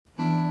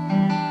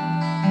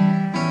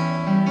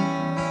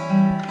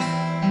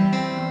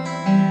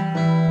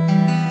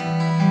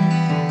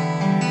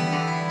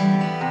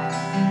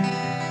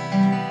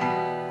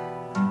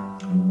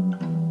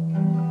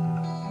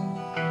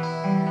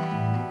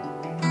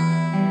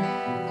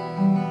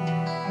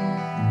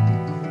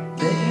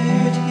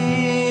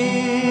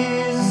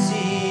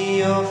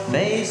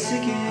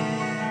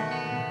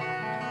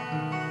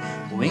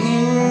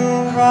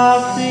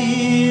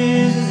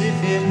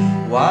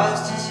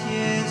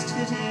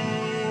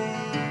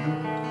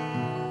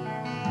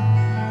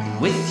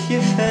with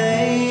your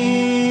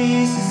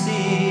face to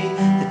see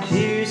the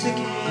tears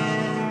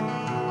again,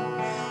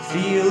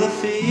 feel the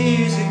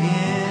fears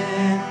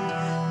again,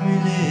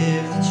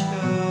 relive the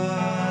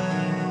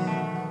joy,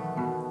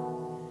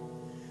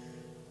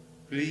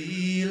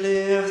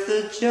 relive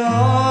the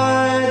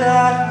joy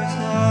that was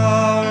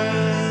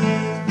ours,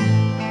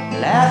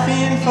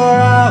 laughing for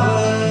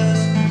hours,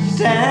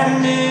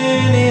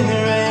 standing in the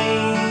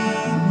rain,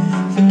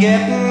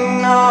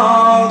 forgetting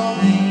all the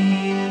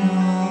pain,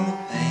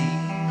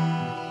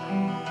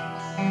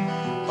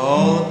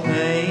 all the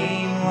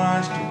pain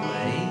washed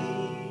away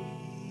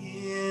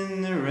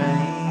in the rain.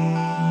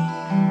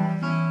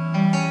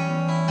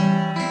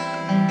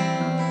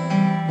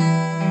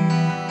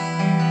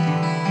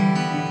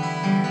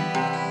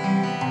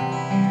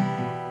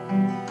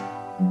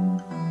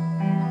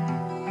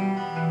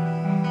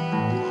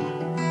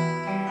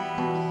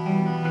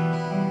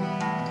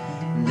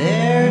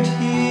 There it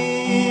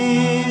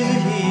is, I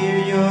hear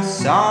your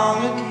song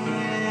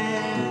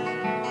again,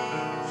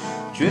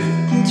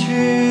 drifting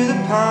through the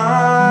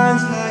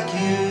pines like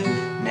you'd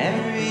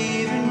never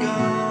even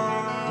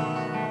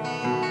gone,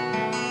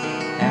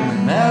 and the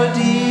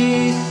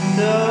melody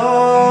so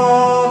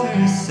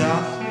very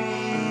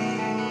softly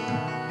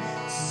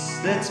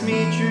lets me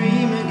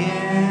dream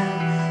again.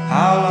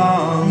 How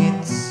long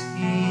it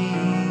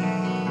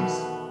seems,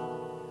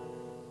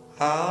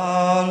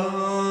 how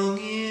long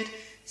it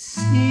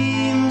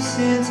seems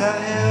since I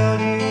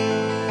held you.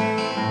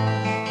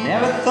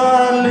 Never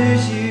thought I'd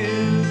lose you,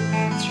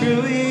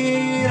 threw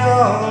it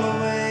all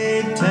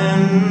away,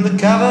 turned the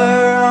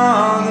cover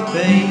on the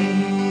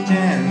page,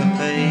 and the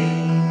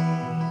page,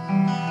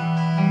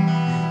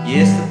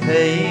 yes, the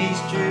page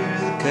drew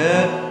the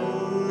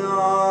curtain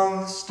on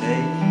the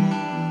stage.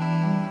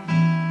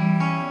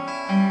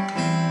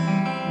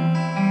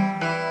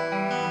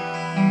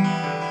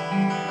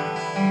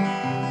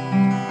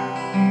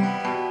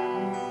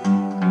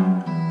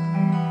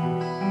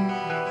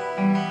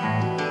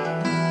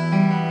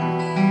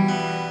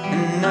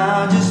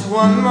 Now just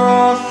one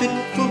more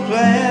fitful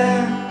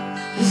player,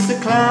 it's the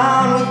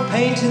clown with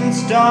paint and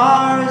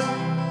stars,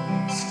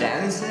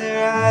 stands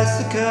there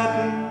as the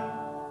curtain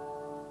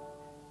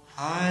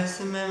hides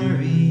the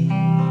memory,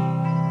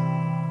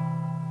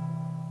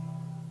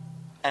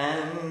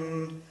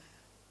 and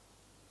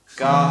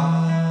God